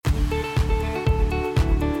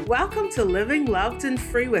Welcome to Living Loved and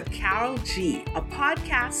Free with Carol G, a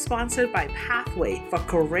podcast sponsored by Pathway for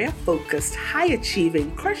career-focused,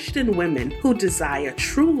 high-achieving Christian women who desire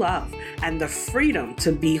true love and the freedom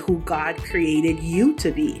to be who God created you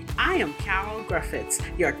to be. I am Carol Griffiths,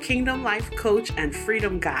 your Kingdom Life Coach and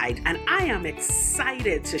Freedom Guide, and I am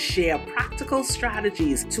excited to share practical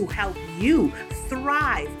strategies to help you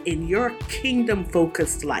thrive in your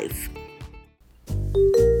kingdom-focused life.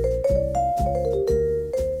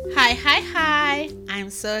 Hi. I'm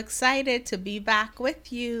so excited to be back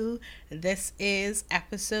with you. This is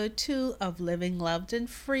episode 2 of Living Loved and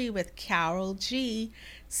Free with Carol G.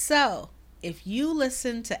 So, if you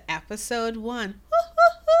listened to episode 1,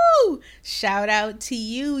 shout out to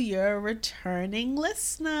you. You're a returning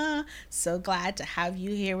listener. So glad to have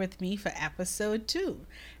you here with me for episode 2.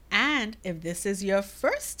 And if this is your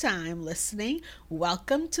first time listening,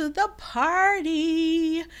 welcome to the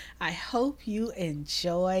party. I hope you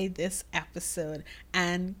enjoy this episode.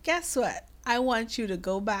 And guess what? I want you to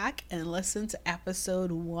go back and listen to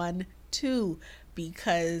episode 1 too,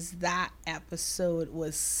 because that episode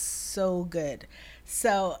was so good.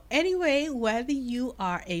 So anyway, whether you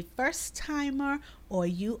are a first timer or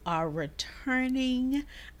you are returning,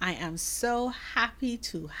 I am so happy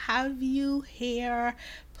to have you here.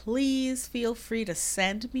 Please feel free to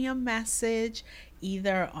send me a message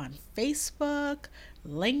either on Facebook,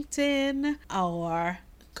 LinkedIn, or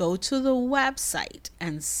go to the website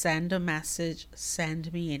and send a message,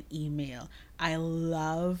 send me an email. I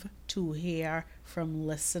love to hear from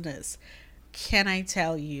listeners. Can I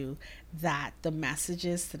tell you that the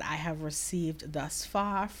messages that I have received thus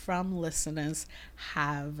far from listeners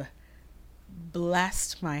have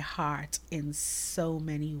blessed my heart in so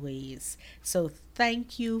many ways. So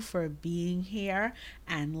thank you for being here,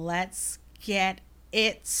 and let's get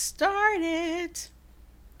it started.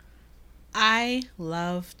 I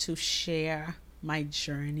love to share my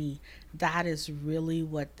journey. That is really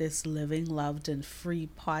what this Living Loved and Free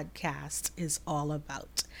podcast is all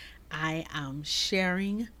about. I am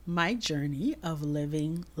sharing my journey of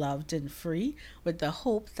living loved and free with the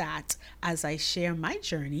hope that as I share my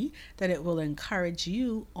journey, that it will encourage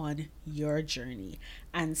you on your journey.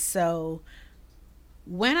 And so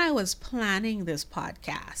when I was planning this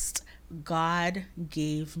podcast, God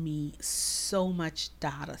gave me so much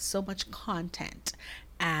data, so much content.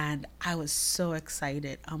 And I was so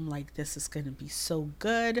excited. I'm like, this is going to be so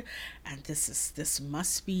good. And this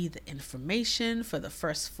must be the information for the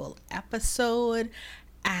first full episode.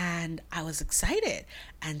 And I was excited.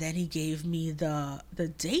 And then he gave me the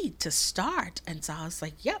date to start. And so I was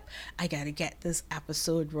like, yep, I got to get this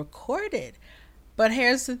episode recorded. But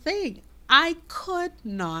here's the thing. I could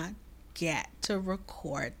not get to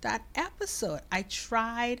record that episode. I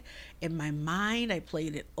tried in my mind. I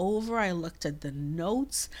played it over. I looked at the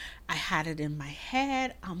notes. I had it in my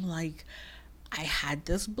head. I'm like, I had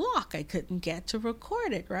this block. I couldn't get to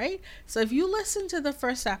record it, right? So if you listen to the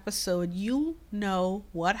first episode, you know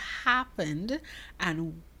what happened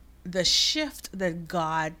and the shift that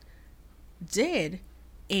God did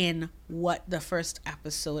in what the first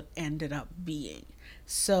episode ended up being.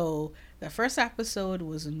 So the first episode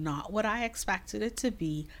was not what I expected it to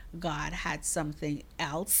be. God had something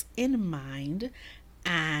else in mind.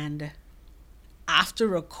 And after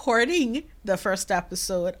recording the first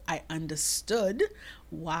episode, I understood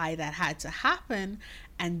why that had to happen.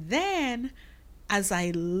 And then as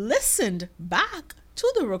I listened back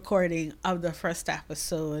to the recording of the first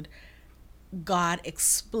episode, God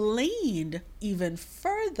explained even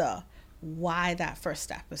further why that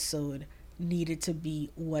first episode needed to be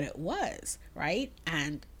what it was, right?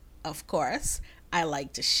 And of course, I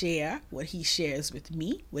like to share what he shares with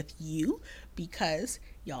me, with you, because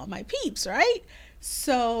y'all my peeps, right?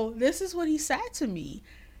 So this is what he said to me.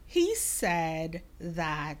 He said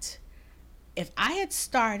that if I had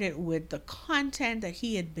started with the content that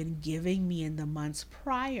he had been giving me in the months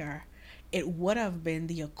prior, it would have been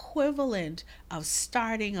the equivalent of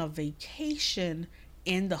starting a vacation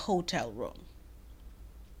in the hotel room.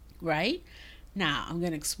 Right? Now, I'm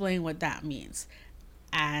going to explain what that means.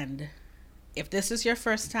 And if this is your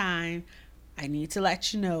first time, I need to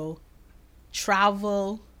let you know,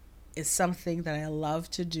 travel is something that I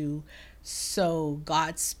love to do. So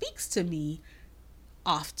God speaks to me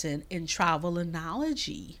often in travel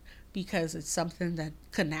analogy because it's something that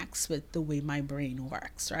connects with the way my brain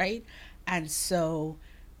works, right? And so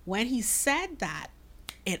when he said that,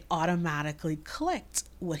 it automatically clicked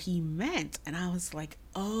what he meant. And I was like,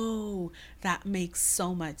 oh, that makes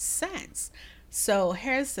so much sense. So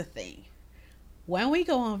here's the thing. When we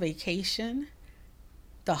go on vacation,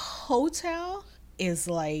 the hotel is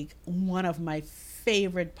like one of my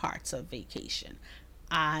favorite parts of vacation.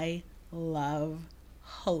 I love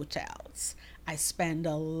hotels. I spend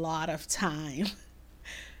a lot of time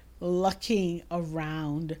looking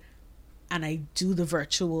around, and I do the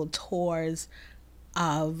virtual tours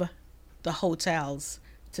of the hotels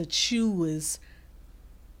to choose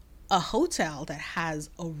a hotel that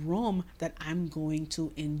has a room that I'm going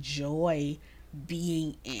to enjoy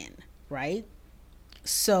being in, right?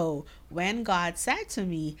 So when God said to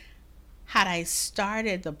me, had I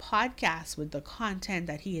started the podcast with the content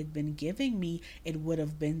that He had been giving me, it would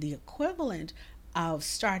have been the equivalent of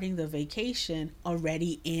starting the vacation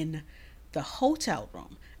already in the hotel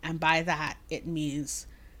room. And by that, it means,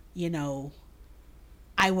 you know,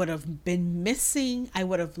 I would have been missing, I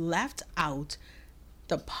would have left out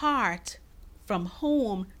the part from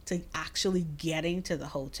home to actually getting to the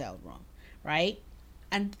hotel room, right?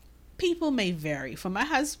 And people may vary. For my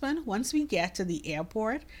husband, once we get to the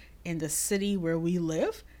airport in the city where we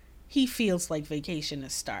live, he feels like vacation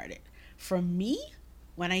has started. For me,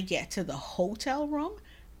 when I get to the hotel room,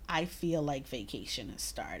 I feel like vacation has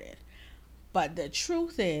started. But the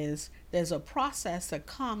truth is, there's a process that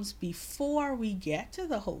comes before we get to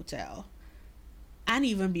the hotel and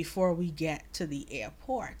even before we get to the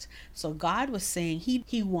airport. So God was saying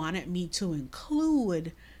he wanted me to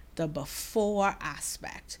include the before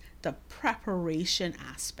aspect, the preparation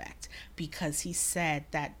aspect, because He said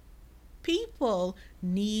that people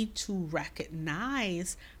need to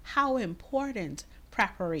recognize how important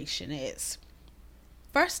preparation is.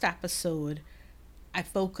 First episode, I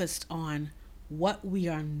focused on what we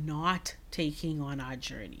are not taking on our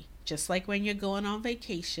journey. Just like when you're going on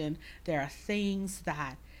vacation, there are things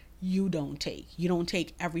that you don't take. You don't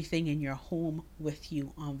take everything in your home with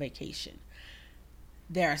you on vacation.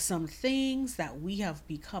 There are some things that we have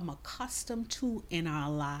become accustomed to in our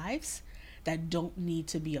lives that don't need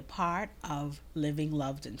to be a part of living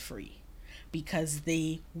loved and free, because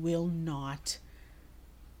they will not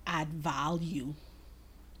add value.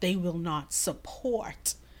 They will not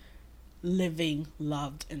support living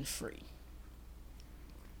loved and free.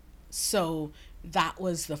 So that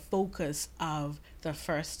was the focus of the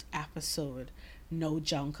first episode, No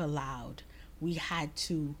Junk Allowed. We had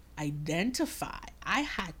to I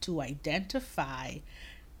had to identify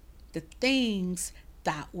the things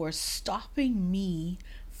that were stopping me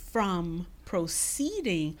from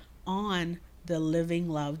proceeding on the Living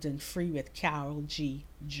Loved and Free with Carol G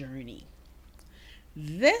journey.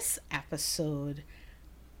 This episode,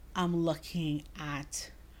 I'm looking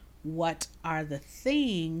at what are the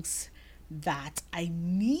things that I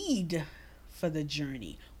need for the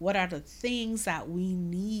journey. What are the things that we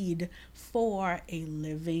need for a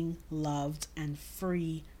living, loved, and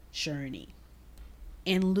free journey?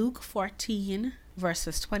 In Luke 14,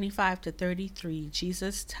 verses 25 to 33,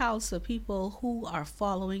 Jesus tells the people who are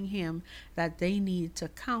following Him that they need to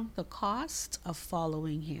count the cost of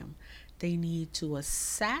following Him. They need to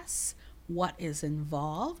assess what is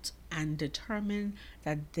involved and determine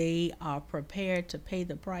that they are prepared to pay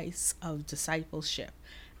the price of discipleship.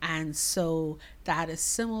 And so that is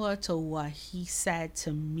similar to what He said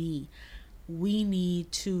to me. We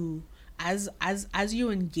need to, as you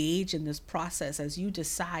engage in this process, as you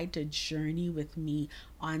decide to journey with me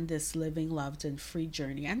on this living, loved, and free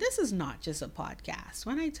journey. And this is not just a podcast.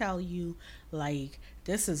 When I tell you, like,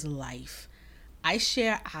 this is life, I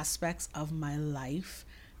share aspects of my life,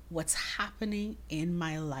 what's happening in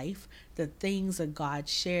my life, the things that God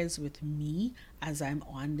shares with me as I'm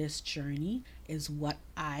on this journey is what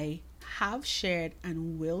I have shared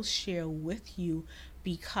and will share with you,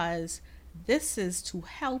 because this is to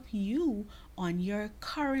help you on your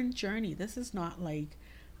current journey. This is not like,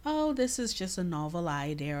 oh, this is just a novel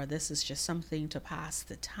idea or this is just something to pass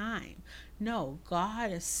the time. No,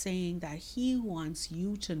 God is saying that He wants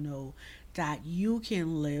you to know that you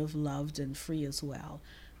can live loved and free as well.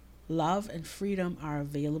 Love and freedom are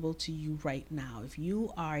available to you right now. If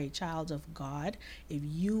you are a child of God, if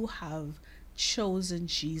you have chosen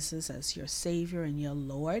Jesus as your Savior and your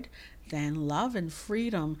Lord, then love and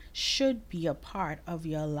freedom should be a part of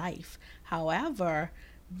your life. However,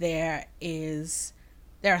 there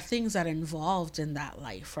are things that are involved in that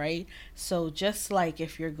life, right? So just like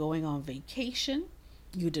if you're going on vacation,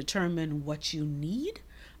 you determine what you need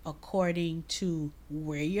according to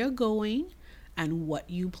where you're going and what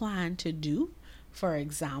you plan to do. For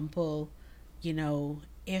example,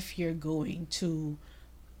 if you're going to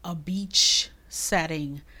a beach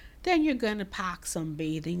setting, then you're going to pack some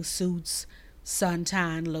bathing suits,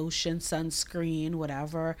 suntan lotion, sunscreen,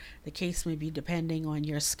 whatever the case may be, depending on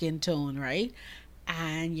your skin tone, right?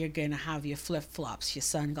 and you're going to have your flip-flops, your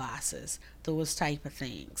sunglasses, those type of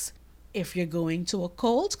things. If you're going to a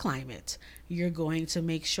cold climate, you're going to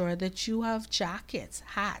make sure that you have jackets,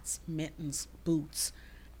 hats, mittens, boots,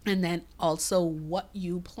 and then also what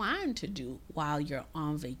you plan to do while you're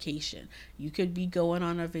on vacation. You could be going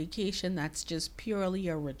on a vacation that's just purely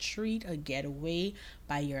a retreat, a getaway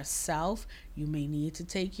by yourself. You may need to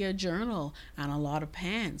take your journal and a lot of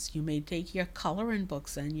pens. You may take your coloring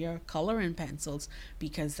books and your coloring pencils,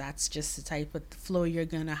 because that's just the type of flow you're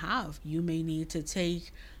going to have. You may need to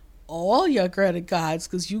take all your credit cards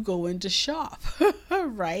because you go into shop,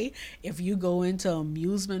 right? If you go into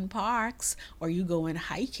amusement parks or you go in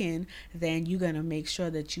hiking, then you're going to make sure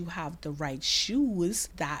that you have the right shoes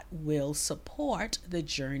that will support the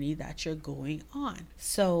journey that you're going on.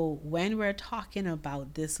 So when we're talking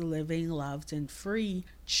about this living, loved, and free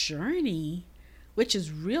journey, which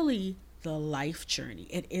is really the life journey,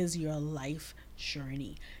 it is your life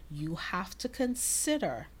journey. You have to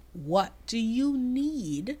consider, what do you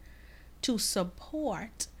need to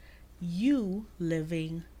support you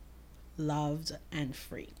living loved and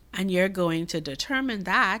free? And you're going to determine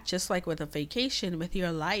that, just like with a vacation, with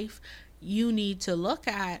your life, you need to look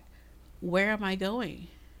at, where am I going?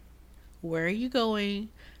 Where are you going?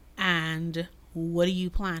 And what do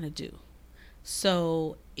you plan to do?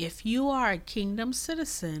 So if you are a kingdom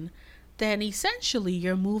citizen, then essentially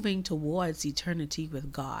you're moving towards eternity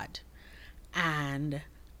with God. And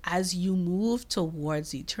as you move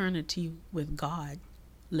towards eternity with God,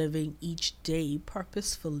 living each day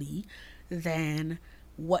purposefully, then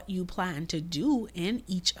what you plan to do in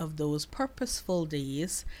each of those purposeful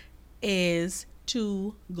days is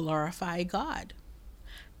to glorify God.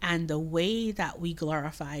 And the way that we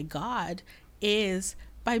glorify God is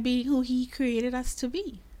by being who He created us to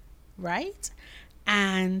be, right?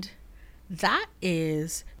 And that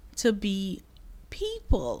is to be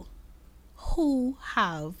people who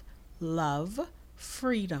have love,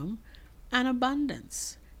 freedom, and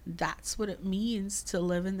abundance. That's what it means to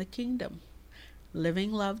live in the kingdom.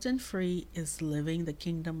 Living loved and free is living the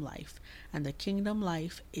kingdom life. And the kingdom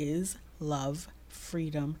life is love,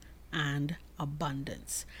 freedom, and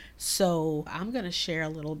abundance. So I'm going to share a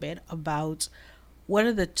little bit about what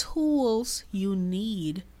are the tools you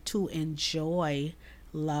need to enjoy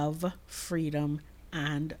love, freedom,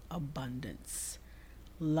 and abundance.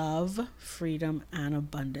 Love, freedom, and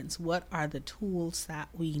abundance. What are the tools that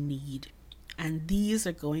we need? And these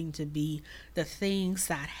are going to be the things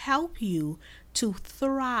that help you to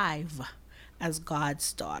thrive as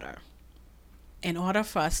God's daughter. In order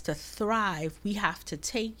for us to thrive, we have to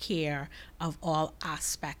take care of all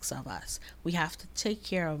aspects of us. We have to take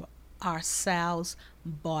care of ourselves,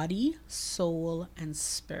 body, soul, and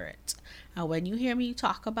spirit. Now, when you hear me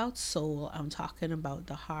talk about soul, I'm talking about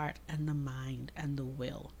the heart and the mind and the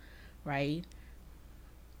will, right?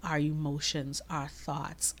 Our emotions, our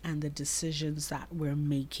thoughts, and the decisions that we're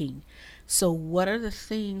making. So what are the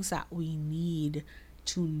things that we need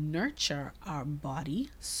to nurture our body,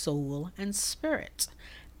 soul, and spirit?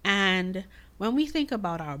 And when we think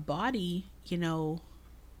about our body, there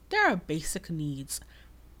are basic needs.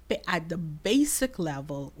 At the basic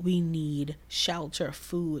level, we need shelter,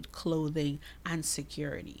 food, clothing, and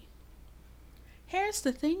security. Here's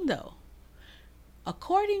the thing though.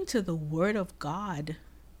 According to the Word of God,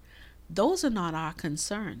 those are not our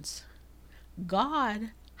concerns.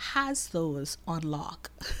 God has those on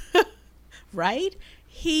lock, right?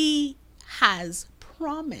 He has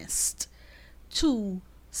promised to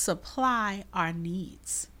supply our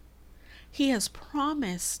needs. He has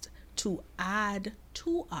promised to add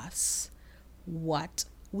to us what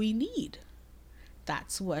we need.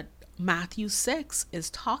 That's what Matthew 6 is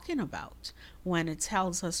talking about when it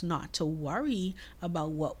tells us not to worry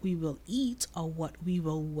about what we will eat or what we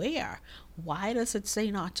will wear. Why does it say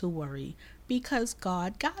not to worry? Because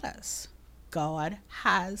God got us. God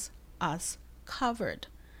has us covered.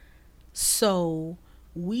 So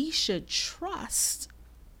we should trust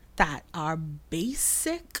that our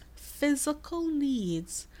basic physical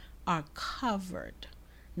needs are covered,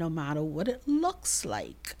 no matter what it looks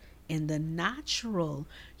like. In the natural,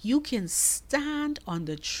 you can stand on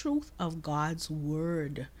the truth of God's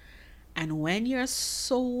word. And when your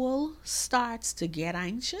soul starts to get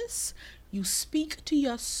anxious, you speak to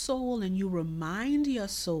your soul and you remind your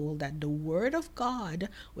soul that the word of God,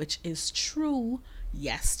 which is true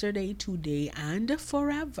yesterday, today, and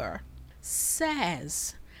forever,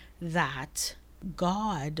 says that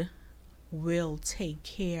God will take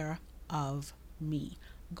care of me.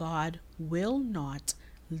 God will not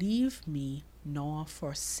leave me nor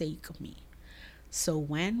forsake me. So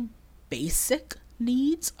when basic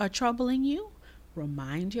needs are troubling you,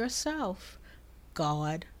 remind yourself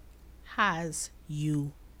God has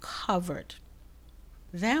you covered.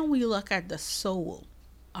 Then we look at the soul,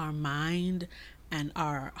 our mind and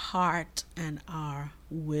our heart and our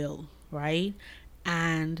will, right?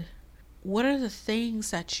 And what are the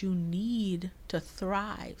things that you need to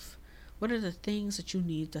thrive? What are the things that you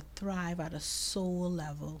need to thrive at a soul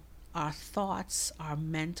level? Our thoughts, our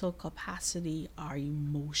mental capacity, our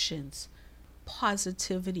emotions,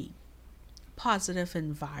 positivity, positive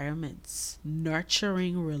environments,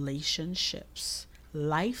 nurturing relationships,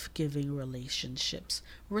 life-giving relationships,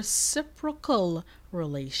 reciprocal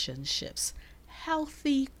relationships,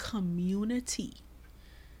 healthy community,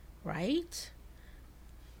 right?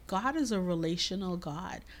 God is a relational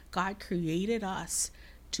God. God created us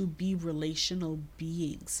to be relational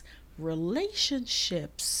beings.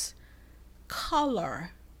 Relationships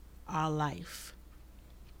color our life.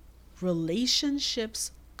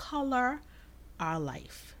 Relationships color our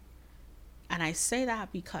life. And I say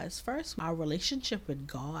that because, first, our relationship with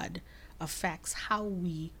God affects how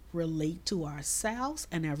we relate to ourselves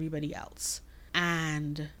and everybody else.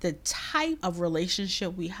 And the type of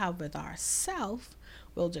relationship we have with ourselves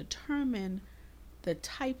will determine the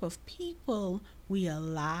type of people we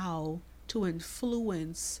allow to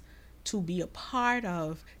influence, to be a part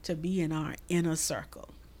of, to be in our inner circle.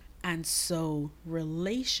 And so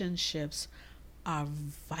relationships are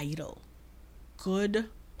vital. Good,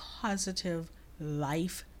 positive,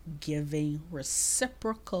 life-giving,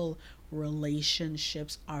 reciprocal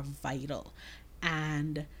relationships are vital.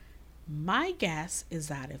 And my guess is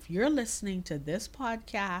that if you're listening to this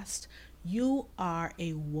podcast, you are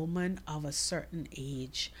a woman of a certain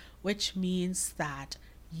age, which means that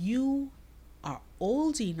you are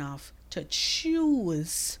old enough to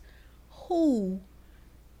choose who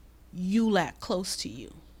you let close to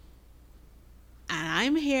you. And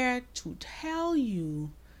I'm here to tell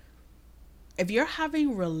you, if you're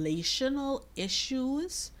having relational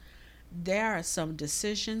issues, there are some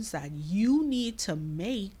decisions that you need to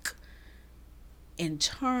make in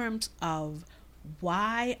terms of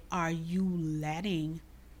why are you letting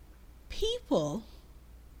people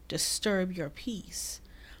disturb your peace?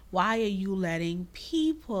 Why are you letting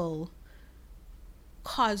people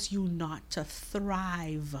cause you not to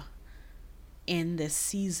thrive in this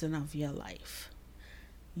season of your life?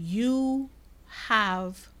 You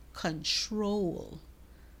have control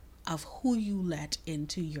of who you let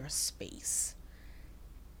into your space.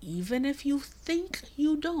 Even if you think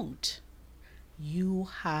you don't, you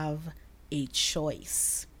have a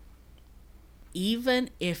choice. Even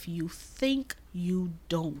if you think you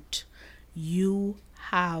don't, you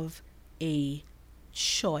have a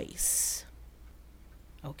choice.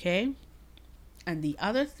 Okay? And the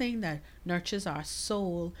other thing that nurtures our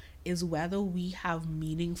soul is whether we have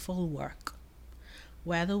meaningful work.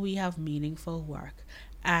 Whether we have meaningful work.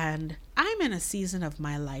 And I'm in a season of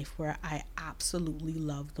my life where I absolutely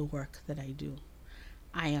love the work that I do.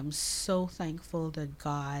 I am so thankful that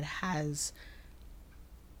God has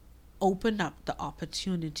opened up the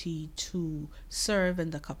opportunity to serve in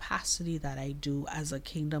the capacity that I do as a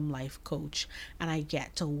Kingdom Life Coach. And I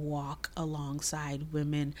get to walk alongside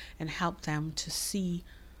women and help them to see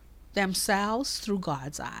themselves through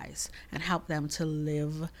God's eyes and help them to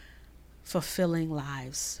live fulfilling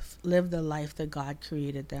lives, live the life that God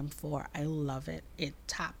created them for. I love it. It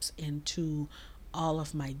taps into all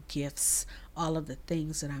of my gifts, all of the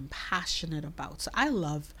things that I'm passionate about. So I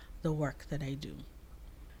love the work that I do.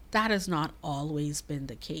 That has not always been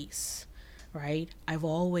the case, right? I've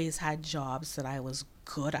always had jobs that I was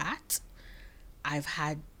good at. I've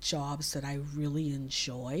had jobs that I really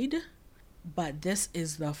enjoyed. But this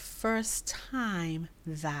is the first time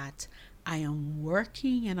that I am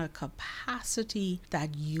working in a capacity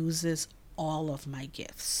that uses all of my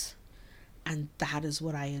gifts. And that is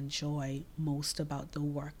what I enjoy most about the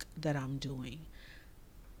work that I'm doing.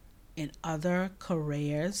 In other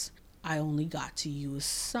careers, I only got to use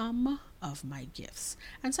some of my gifts.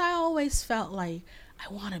 And so I always felt like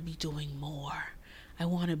I want to be doing more. I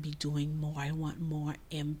want to be doing more. I want more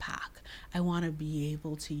impact. I want to be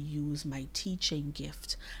able to use my teaching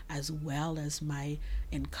gift as well as my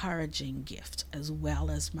encouraging gift, as well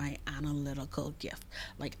as my analytical gift.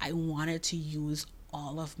 Like I wanted to use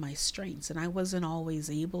all of my strengths and I wasn't always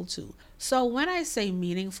able to. So when I say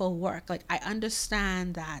meaningful work, like I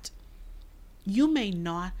understand that you may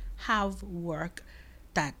not have work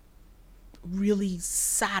that really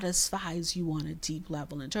satisfies you on a deep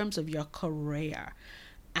level in terms of your career,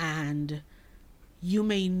 and you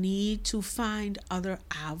may need to find other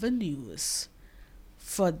avenues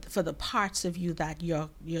for the parts of you that your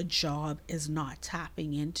job is not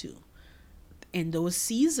tapping into. in those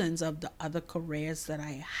seasons of the other careers that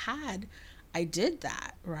I had, I did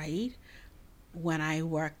that, right? When I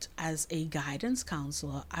worked as a guidance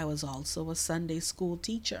counselor, I was also a Sunday school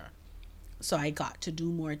teacher. So I got to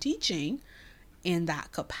do more teaching in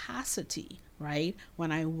that capacity, right?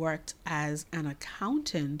 When I worked as an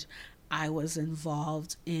accountant, I was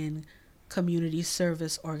involved in community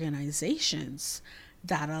service organizations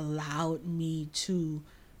that allowed me to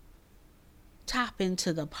tap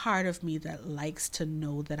into the part of me that likes to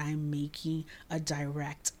know that I'm making a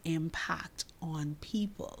direct impact on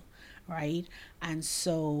people, right? And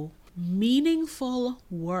so meaningful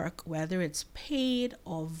work, whether it's paid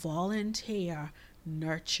or volunteer,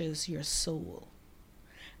 nurtures your soul.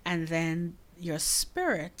 And then your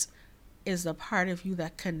spirit is the part of you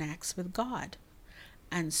that connects with God.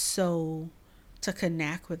 And so to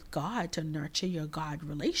connect with God, to nurture your God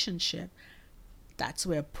relationship, that's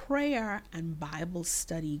where prayer and Bible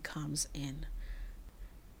study comes in.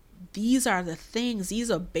 These are the things,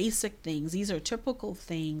 these are basic things, these are typical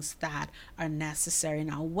things that are necessary.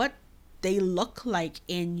 Now, what they look like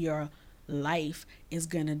in your life is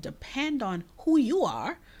going to depend on who you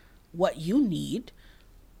are, what you need,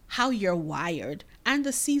 how you're wired, and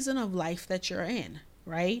the season of life that you're in,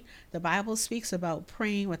 right? The Bible speaks about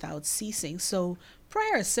praying without ceasing. So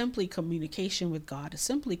prayer is simply communication with God, it's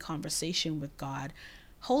simply conversation with God.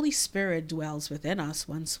 Holy Spirit dwells within us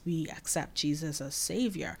once we accept Jesus as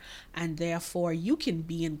Savior, and therefore you can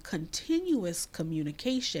be in continuous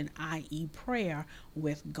communication, i.e. prayer,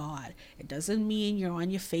 with God. It doesn't mean you're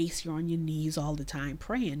on your face, you're on your knees all the time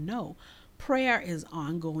praying. No, prayer is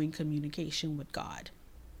ongoing communication with God.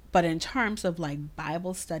 But in terms of like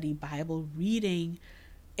Bible study, Bible reading,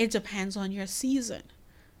 it depends on your season.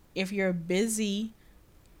 If you're busy,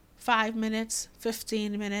 5 minutes,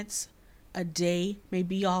 15 minutes a day may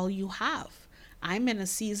be all you have. I'm in a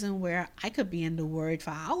season where I could be in the Word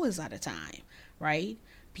for hours at a time, right?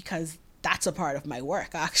 Because that's a part of my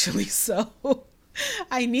work, actually. So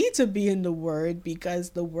I need to be in the Word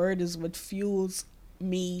because the Word is what fuels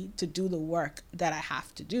me to do the work that I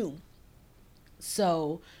have to do.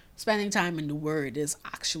 So spending time in the Word is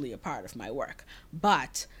actually a part of my work.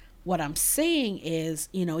 But what I'm saying is,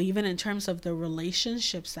 even in terms of the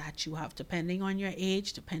relationships that you have, depending on your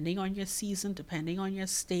age, depending on your season, depending on your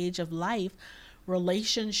stage of life,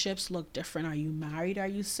 relationships look different. Are you married? Are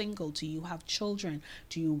you single? Do you have children?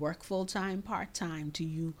 Do you work full-time, part-time? Do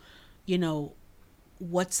you,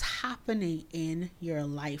 what's happening in your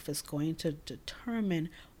life is going to determine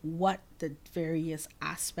what the various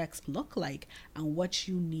aspects look like and what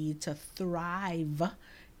you need to thrive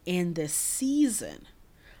in this season.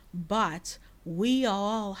 But we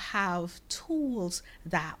all have tools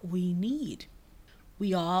that we need.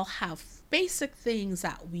 We all have basic things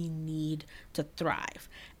that we need to thrive.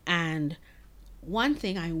 And one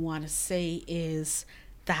thing I want to say is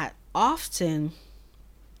that often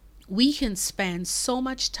we can spend so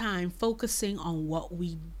much time focusing on what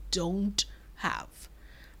we don't have,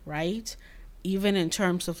 right? Even in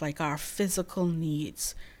terms of like our physical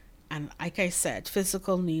needs. And like I said,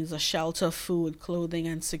 physical needs are shelter, food, clothing,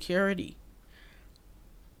 and security.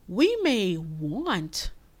 We may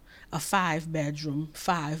want a 5-bedroom,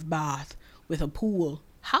 5-bath with a pool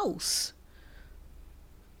house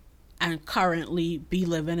and currently be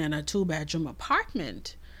living in a 2-bedroom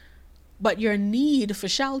apartment. But your need for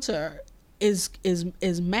shelter is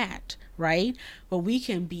met, right? But we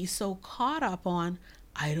can be so caught up on,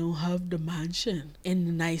 I don't have the mansion in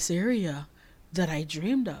the nice area that I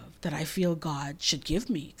dreamed of, that I feel God should give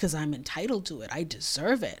me because I'm entitled to it. I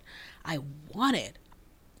deserve it. I want it.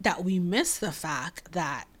 That we miss the fact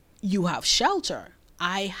that you have shelter.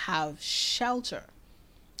 I have shelter.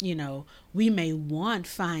 We may want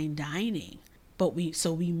fine dining, but we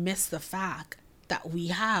miss the fact that we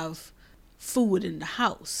have food in the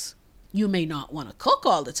house. You may not want to cook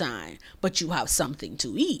all the time, but you have something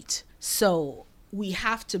to eat. So we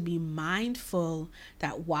have to be mindful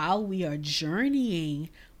that while we are journeying,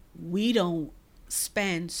 we don't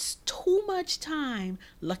spend too much time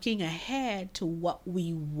looking ahead to what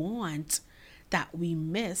we want, that we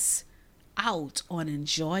miss out on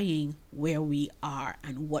enjoying where we are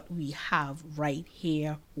and what we have right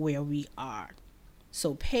here where we are.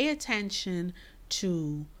 So pay attention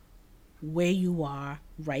to where you are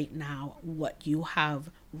right now, what you have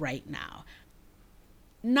right now.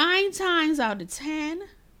 9 times out of 10,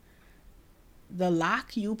 the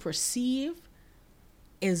lack you perceive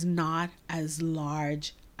is not as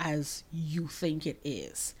large as you think it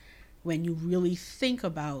is. When you really think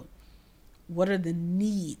about what are the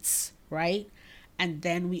needs, right? And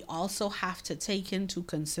then we also have to take into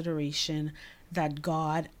consideration that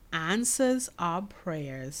God answers our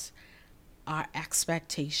prayers, our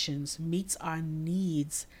expectations, meets our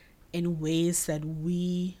needs in ways that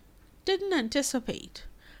we didn't anticipate,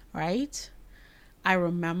 right? I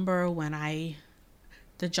remember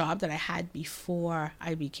the job that I had before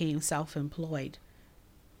I became self-employed.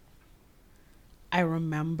 I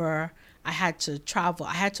remember I had to travel.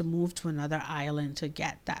 I had to move to another island to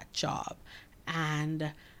get that job.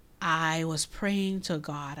 And I was praying to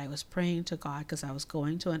God. Because I was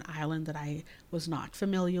going to an island that I was not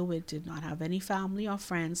familiar with, did not have any family or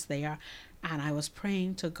friends there. And I was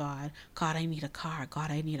praying to God, God, I need a car.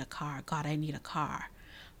 God, I need a car. God, I need a car.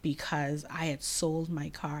 Because I had sold my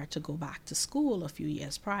car to go back to school a few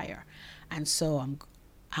years prior. And so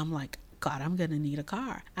I'm like, God, I'm going to need a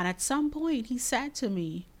car. And at some point he said to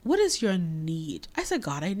me, what is your need? I said,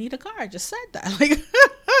 God, I need a car. I just said that. Like,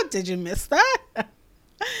 did you miss that?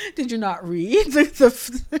 Did you not read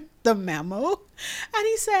the memo? And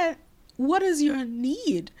he said, what is your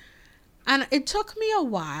need? And it took me a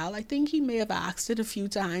while. I think he may have asked it a few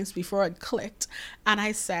times before it clicked. And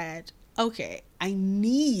I said, okay, I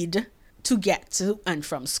need to get to and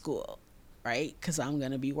from school, right? Because I'm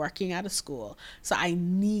going to be working at a school. So I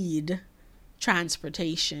need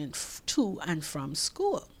transportation to and from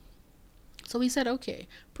school. So he said, okay,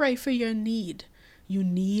 pray for your need. You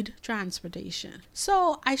need transportation.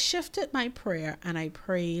 So I shifted my prayer and I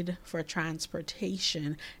prayed for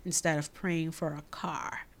transportation instead of praying for a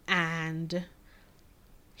car. And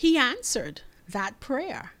he answered that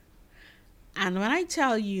prayer. And when I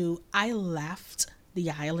tell you, I left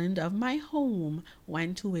the island of my home,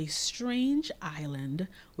 went to a strange island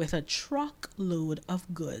with a truckload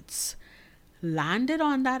of goods, landed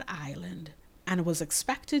on that island, and was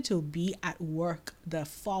expected to be at work the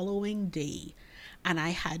following day. And I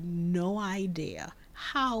had no idea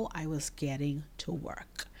how I was getting to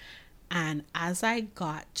work. And as I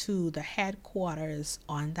got to the headquarters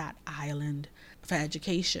on that island for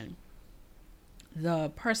education, the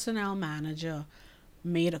personnel manager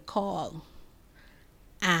made a call.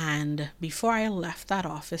 And before I left that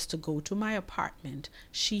office to go to my apartment,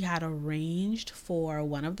 she had arranged for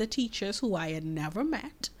one of the teachers who I had never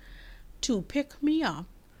met to pick me up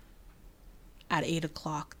at 8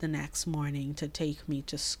 o'clock the next morning to take me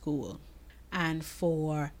to school. And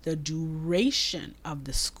for the duration of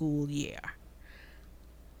the school year,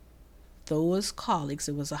 those colleagues,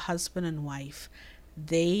 it was a husband and wife,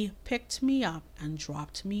 they picked me up and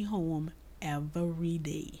dropped me home every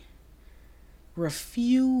day.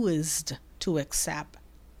 Refused to accept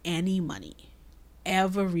any money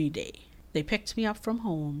every day. They picked me up from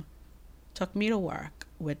home, took me to work.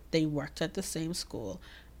 They worked at the same school,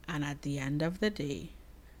 and at the end of the day,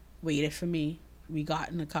 waited for me. We got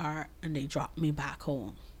in the car and they dropped me back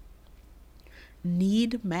home.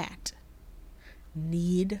 Need met.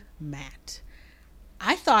 Need met.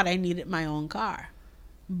 I thought I needed my own car.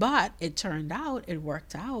 But it turned out, it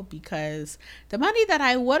worked out, because the money that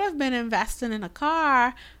I would have been investing in a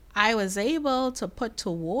car, I was able to put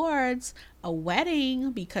towards a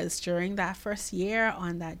wedding, because during that first year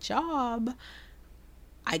on that job,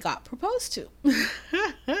 I got proposed to.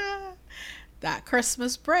 That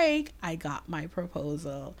Christmas break, I got my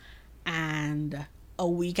proposal. And a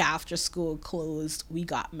week after school closed, we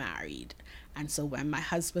got married. And so when my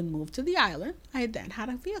husband moved to the island, I then had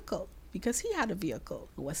a vehicle. Because he had a vehicle.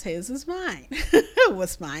 What's his is mine.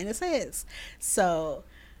 What's mine is his. So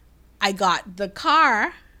I got the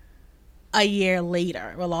car a year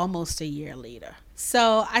later. Well, almost a year later.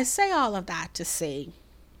 So I say all of that to say,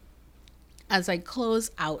 as I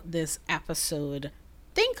close out this episode,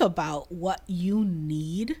 think about what you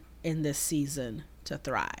need in this season to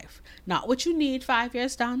thrive. Not what you need 5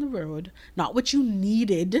 years down the road. Not what you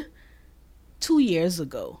needed 2 years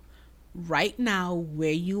ago. Right now,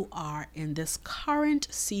 where you are in this current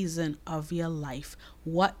season of your life,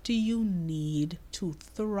 what do you need to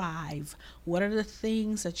thrive? What are the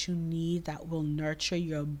things that you need that will nurture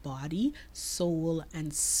your body, soul,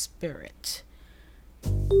 and spirit?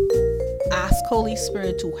 Ask Holy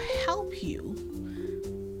Spirit to help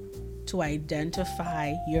you to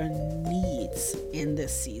identify your needs in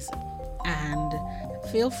this season. And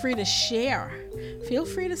feel free to share. Feel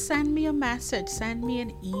free to send me a message, send me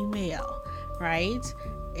an email, right?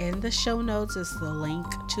 In the show notes is the link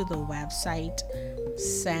to the website.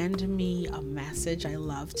 Send me a message. I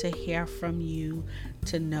love to hear from you,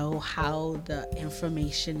 to know how the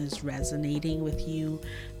information is resonating with you.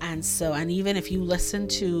 And even if you listen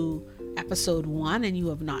to episode 1 and you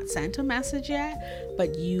have not sent a message yet,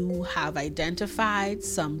 but you have identified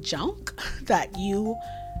some junk that you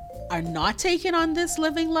are not taking on this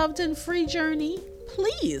living, loved, and free journey,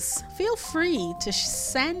 please feel free to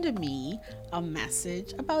send me a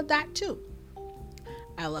message about that too.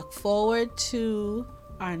 I look forward to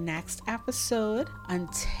our next episode.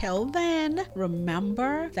 Until then,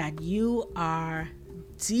 remember that you are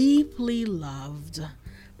deeply loved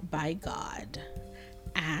by God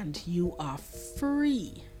and you are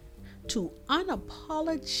free to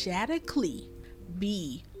unapologetically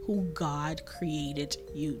be who God created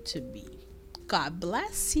you to be. God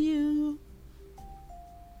bless you.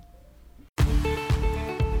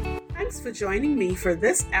 Thanks for joining me for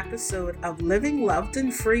this episode of Living Loved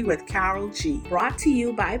and Free with Carol G, brought to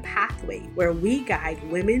you by Pathway, where we guide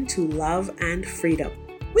women to love and freedom.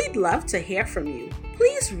 We'd love to hear from you.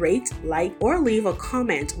 Please rate, like, or leave a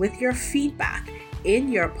comment with your feedback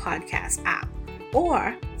in your podcast app,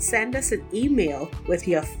 or send us an email with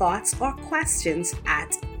your thoughts or questions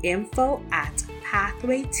at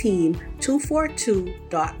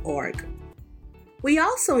info@pathwayteam242.org. We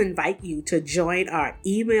also invite you to join our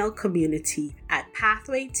email community at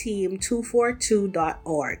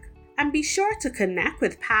pathwayteam242.org. And be sure to connect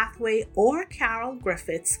with Pathway or Carol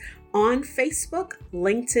Griffiths on Facebook,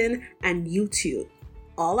 LinkedIn, and YouTube.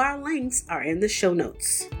 All our links are in the show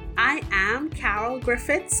notes. I am Carol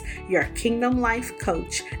Griffiths, your Kingdom Life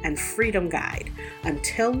Coach and Freedom Guide.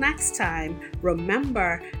 Until next time,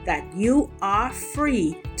 remember that you are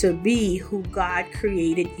free to be who God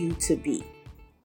created you to be.